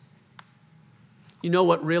now. You know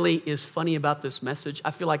what really is funny about this message?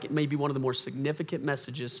 I feel like it may be one of the more significant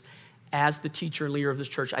messages as the teacher and leader of this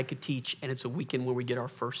church I could teach, and it's a weekend where we get our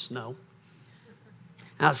first snow.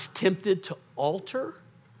 And I was tempted to alter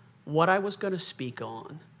what I was going to speak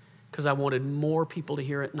on because I wanted more people to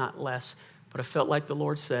hear it, not less. But I felt like the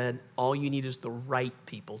Lord said, all you need is the right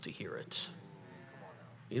people to hear it.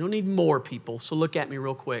 You don't need more people. So look at me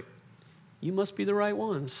real quick. You must be the right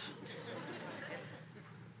ones.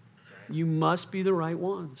 You must be the right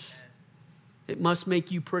ones. It must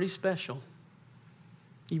make you pretty special.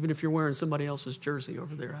 Even if you're wearing somebody else's jersey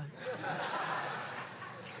over there.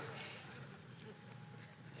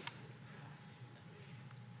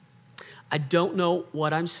 I don't know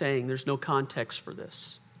what I'm saying. There's no context for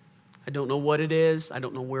this. I don't know what it is. I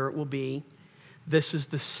don't know where it will be. This is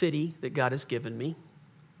the city that God has given me.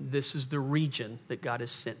 This is the region that God has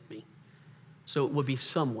sent me. So it will be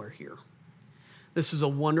somewhere here. This is a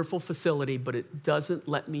wonderful facility, but it doesn't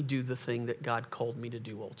let me do the thing that God called me to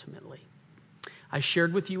do ultimately. I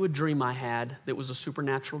shared with you a dream I had that was a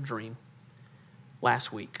supernatural dream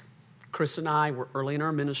last week. Chris and I were early in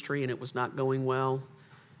our ministry, and it was not going well.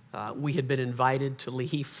 We had been invited to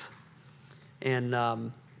leave,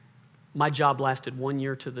 and My job lasted 1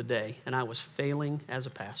 year to the day, and I was failing as a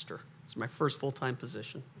pastor. It was my first full-time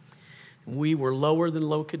position. We were lower than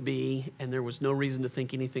low could be, and there was no reason to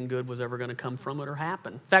think anything good was ever going to come from it or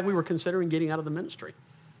happen. In fact, we were considering getting out of the ministry.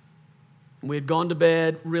 We had gone to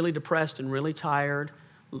bed really depressed and really tired,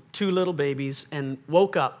 2 little babies, and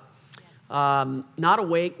woke up, not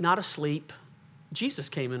awake, not asleep. Jesus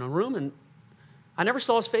came in a room, and I never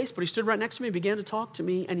saw his face, but he stood right next to me and began to talk to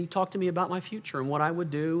me, and he talked to me about my future and what I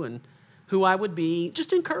would do and who I would be,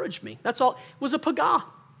 just encouraged me. That's all. It was a pagah.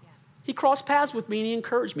 He crossed paths with me, and he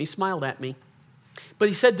encouraged me, smiled at me. But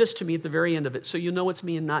he said this to me at the very end of it, so you know it's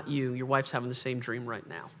me and not you. Your wife's having the same dream right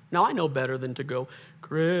now. Now, I know better than to go,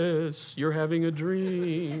 Chris, you're having a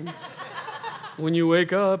dream. When you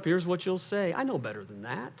wake up, here's what you'll say. I know better than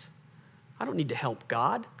that. I don't need to help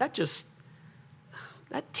God. That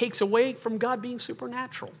takes away from God being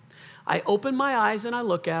supernatural. I opened my eyes, and I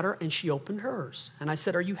look at her, and she opened hers. And I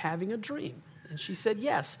said, are you having a dream? And she said,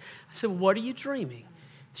 yes. I said, what are you dreaming?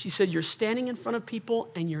 She said, you're standing in front of people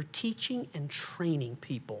and you're teaching and training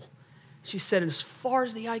people. She said, as far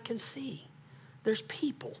as the eye can see, there's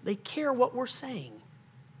people. They care what we're saying.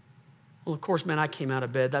 Well, of course, man, I came out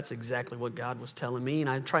of bed. That's exactly what God was telling me, and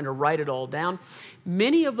I'm trying to write it all down.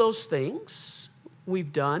 Many of those things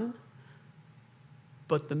we've done,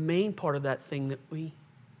 but the main part of that thing that we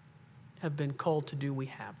have been called to do, we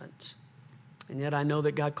haven't. And yet I know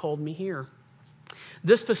that God called me here.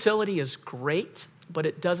 This facility is great, but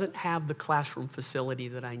it doesn't have the classroom facility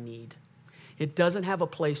that I need. It doesn't have a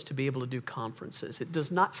place to be able to do conferences. It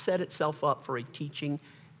does not set itself up for a teaching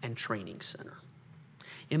and training center.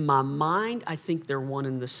 In my mind, I think they're one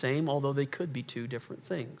and the same, although they could be 2 different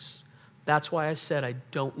things. That's why I said I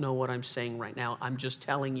don't know what I'm saying right now. I'm just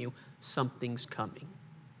telling you something's coming.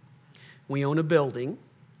 We own a building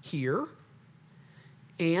here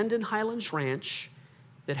and in Highlands Ranch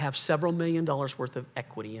that have several $1 million worth of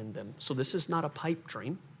equity in them. So this is not a pipe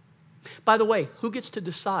dream. By the way, who gets to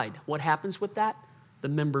decide what happens with that? The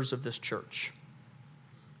members of this church.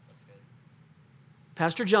 That's good.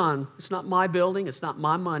 Pastor John, it's not my building, it's not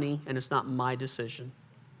my money, and it's not my decision.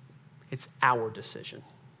 It's our decision.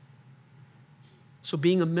 So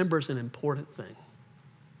being a member is an important thing.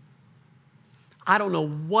 I don't know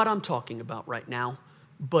what I'm talking about right now,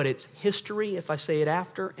 but it's history if I say it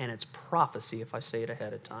after, and it's prophecy if I say it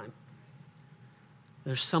ahead of time.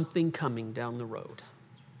 There's something coming down the road,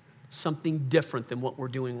 something different than what we're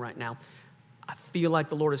doing right now. I feel like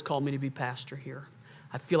the Lord has called me to be pastor here.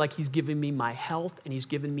 I feel like he's given me my health, and he's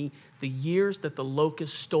given me the years that the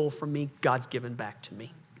locust stole from me, God's given back to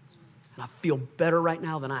me. And I feel better right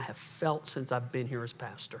now than I have felt since I've been here as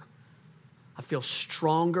pastor. I feel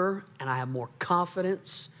stronger, and I have more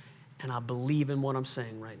confidence, and I believe in what I'm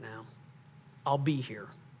saying right now. I'll be here,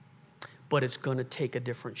 but it's going to take a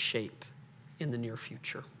different shape in the near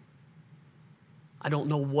future. I don't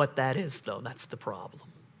know what that is, though. That's the problem.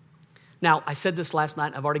 Now, I said this last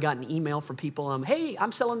night. I've already gotten an email from people. Hey,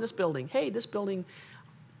 I'm selling this building. Hey, this building.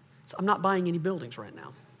 So I'm not buying any buildings right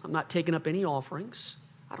now. I'm not taking up any offerings.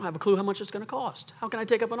 I don't have a clue how much it's going to cost. How can I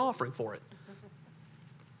take up an offering for it?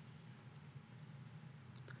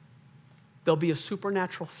 There'll be a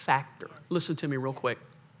supernatural factor. Listen to me real quick.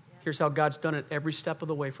 Here's how God's done it every step of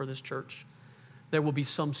the way for this church. There will be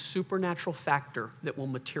some supernatural factor that will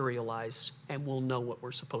materialize, and we'll know what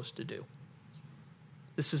we're supposed to do.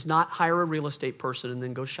 This is not hire a real estate person and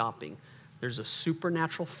then go shopping. There's a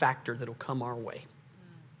supernatural factor that will come our way.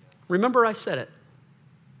 Remember I said it.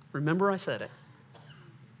 Remember I said it.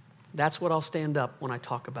 That's what I'll stand up when I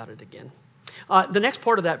talk about it again. The next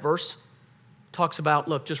part of that verse talks about,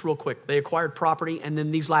 look, just real quick, they acquired property, and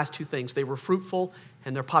then these last 2 things, they were fruitful,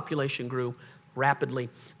 and their population grew rapidly.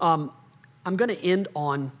 I'm going to end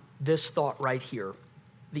on this thought right here.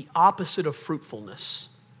 The opposite of fruitfulness.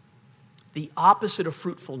 The opposite of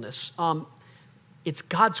fruitfulness. It's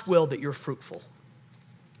God's will that you're fruitful.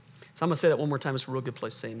 So I'm going to say that one more time. It's a real good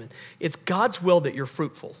place to say amen. It's God's will that you're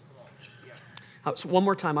fruitful. So one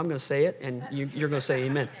more time, I'm going to say it, and you're going to say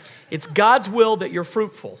amen. It's God's will that you're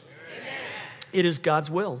fruitful. It is God's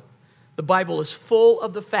will. The Bible is full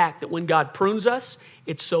of the fact that when God prunes us,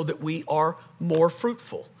 it's so that we are more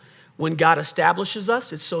fruitful. When God establishes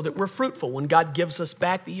us, it's so that we're fruitful. When God gives us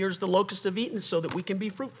back the years the locusts have eaten, it's so that we can be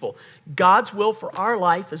fruitful. God's will for our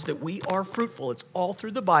life is that we are fruitful. It's all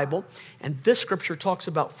through the Bible, and this scripture talks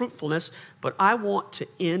about fruitfulness, but I want to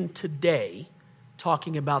end today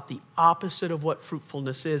talking about the opposite of what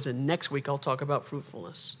fruitfulness is, and next week I'll talk about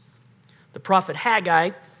fruitfulness. The prophet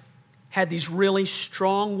Haggai had these really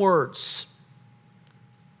strong words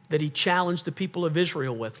that he challenged the people of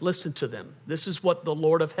Israel with. Listen to them. This is what the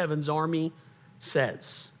Lord of Heaven's army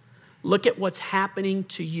says. Look at what's happening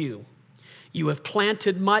to you. You have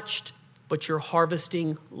planted much, but you're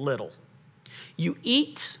harvesting little. You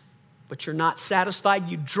eat, but you're not satisfied.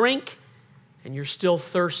 You drink, and you're still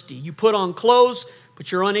thirsty. You put on clothes,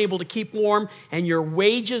 but you're unable to keep warm, and your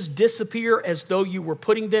wages disappear as though you were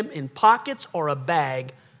putting them in pockets or a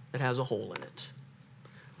bag that has a hole in it.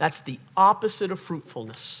 That's the opposite of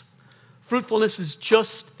fruitfulness. Fruitfulness is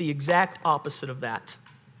just the exact opposite of that.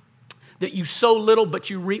 That you sow little, but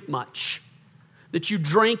you reap much. That you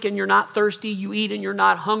drink and you're not thirsty, you eat and you're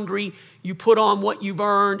not hungry, you put on what you've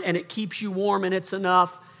earned and it keeps you warm and it's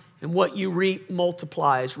enough, and what you reap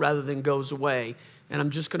multiplies rather than goes away. And I'm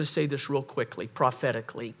just going to say this real quickly,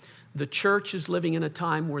 prophetically. The church is living in a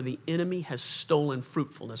time where the enemy has stolen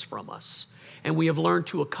fruitfulness from us. And we have learned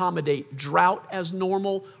to accommodate drought as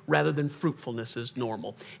normal rather than fruitfulness as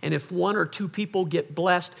normal. And if one or two people get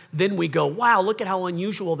blessed, then we go, wow, look at how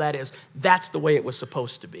unusual that is. That's the way it was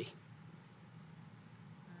supposed to be.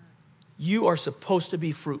 You are supposed to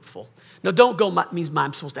be fruitful. Now, don't go, means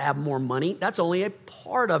I'm supposed to have more money. That's only a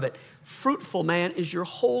part of it. Fruitful, man, is your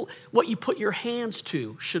whole, what you put your hands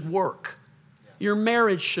to should work. Your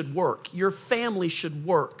marriage should work. Your family should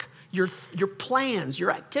work. Your plans,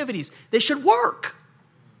 your activities, they should work.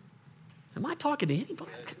 Am I talking to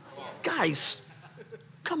anybody? Guys,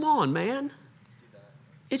 come on, man.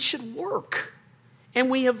 It should work. And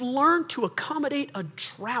we have learned to accommodate a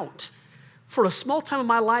drought. For a small time in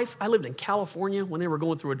my life, I lived in California when they were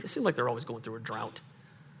going through it seemed like they're always going through a drought.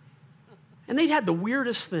 And they had the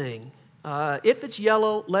weirdest thing. If it's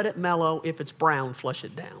yellow, let it mellow. If it's brown, flush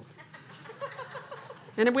it down.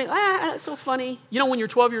 And it went, that's so funny. You know, when you're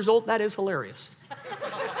 12 years old, that is hilarious.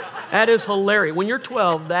 That is hilarious. When you're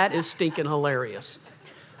 12, that is stinking hilarious.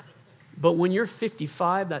 But when you're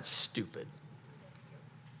 55, that's stupid.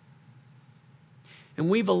 And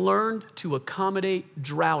we've learned to accommodate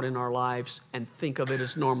drought in our lives and think of it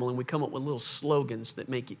as normal. And we come up with little slogans that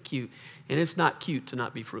make it cute. And it's not cute to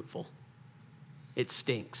not be fruitful. It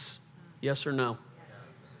stinks. Yes or no?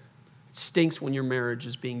 It stinks when your marriage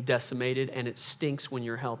is being decimated, and it stinks when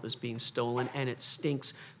your health is being stolen, and it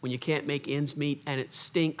stinks when you can't make ends meet, and it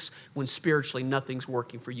stinks when spiritually nothing's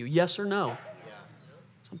working for you. Yes or no?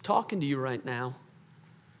 So I'm talking to you right now.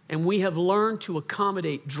 And we have learned to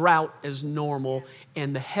accommodate drought as normal,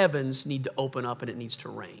 and the heavens need to open up and it needs to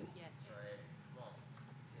rain.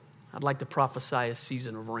 I'd like to prophesy a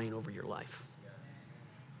season of rain over your life.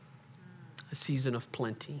 A season of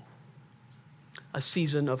plenty. A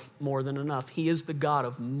season of more than enough. He is the God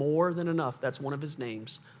of more than enough. That's one of his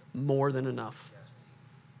names. More than enough.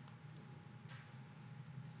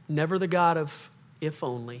 Never the God of if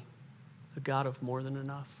only. The God of more than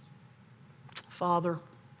enough. Father,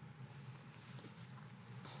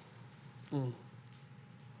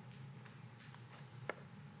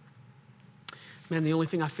 man, the only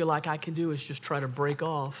thing I feel like I can do is just try to break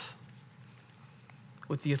off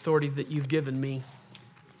with the authority that you've given me,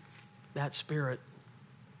 that spirit.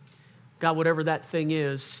 God, whatever that thing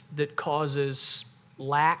is that causes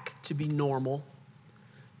lack to be normal,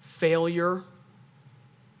 failure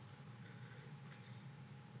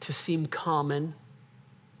to seem common,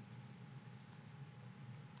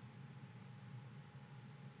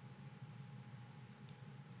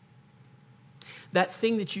 that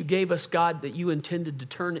thing that you gave us, God, that you intended to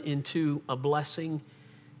turn into a blessing,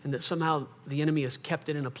 and that somehow the enemy has kept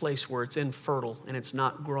it in a place where it's infertile and it's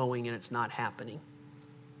not growing and it's not happening.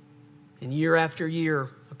 And year after year,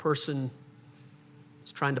 a person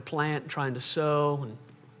is trying to plant, trying to sow, and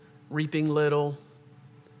reaping little.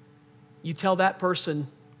 You tell that person,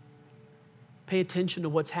 pay attention to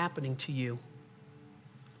what's happening to you.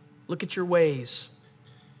 Look at your ways.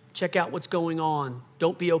 Check out what's going on.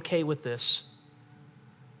 Don't be okay with this.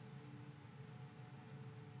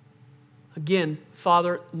 Again,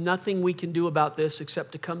 Father, nothing we can do about this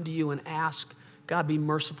except to come to you and ask, God, be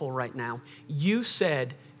merciful right now. You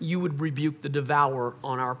said you would rebuke the devourer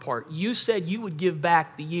on our part. You said you would give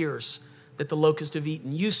back the years that the locusts have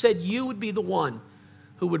eaten. You said you would be the one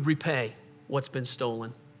who would repay what's been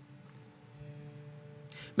stolen.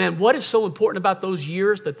 Man, what is so important about those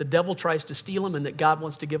years that the devil tries to steal them and that God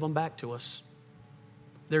wants to give them back to us?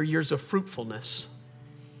 They're years of fruitfulness.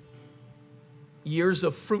 Years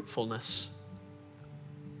of fruitfulness.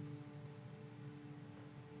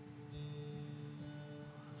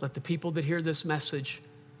 Let the people that hear this message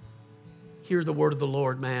hear the word of the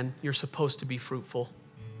Lord, man. You're supposed to be fruitful.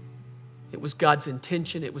 It was God's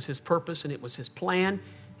intention, it was his purpose, and it was his plan,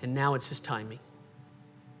 and now it's his timing.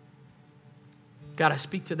 God, I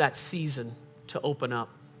speak to that season to open up.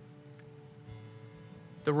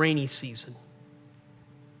 The rainy season.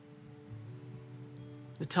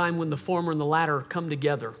 the time when the former and the latter come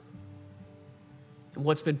together. And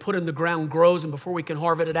what's been put in the ground grows, and before we can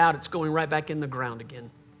harvest it out, it's going right back in the ground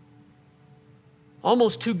again.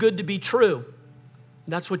 Almost too good to be true.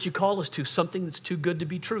 And that's what you call us to, something that's too good to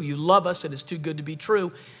be true. You love us, and it's too good to be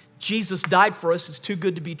true. Jesus died for us, it's too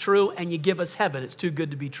good to be true. And you give us heaven, it's too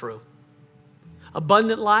good to be true.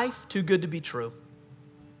 Abundant life, too good to be true.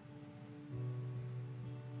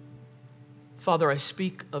 Father, I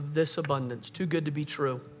speak of this abundance, too good to be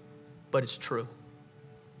true, but it's true.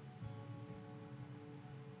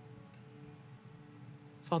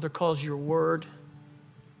 Father, cause your word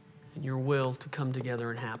and your will to come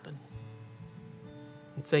together and happen.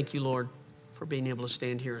 And thank you, Lord, for being able to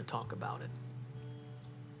stand here and talk about it.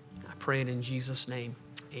 I pray it in Jesus' name.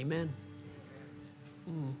 Amen.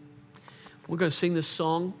 We're going to sing this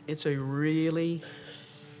song. It's a really,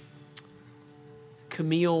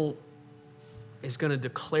 Camille is going to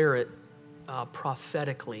declare it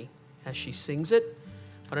prophetically as she sings it.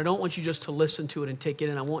 But I don't want you just to listen to it and take it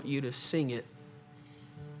in. I want you to sing it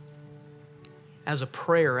as a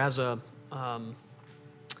prayer, as an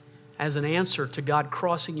answer to God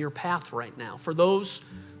crossing your path right now. For those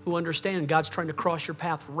who understand, God's trying to cross your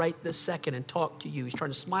path right this second and talk to you. He's trying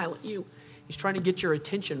to smile at you. He's trying to get your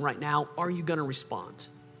attention right now. Are you going to respond?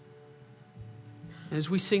 And as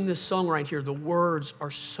we sing this song right here, the words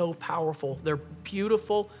are so powerful. They're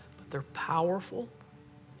beautiful, but they're powerful.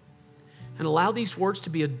 And allow these words to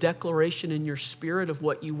be a declaration in your spirit of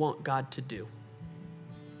what you want God to do.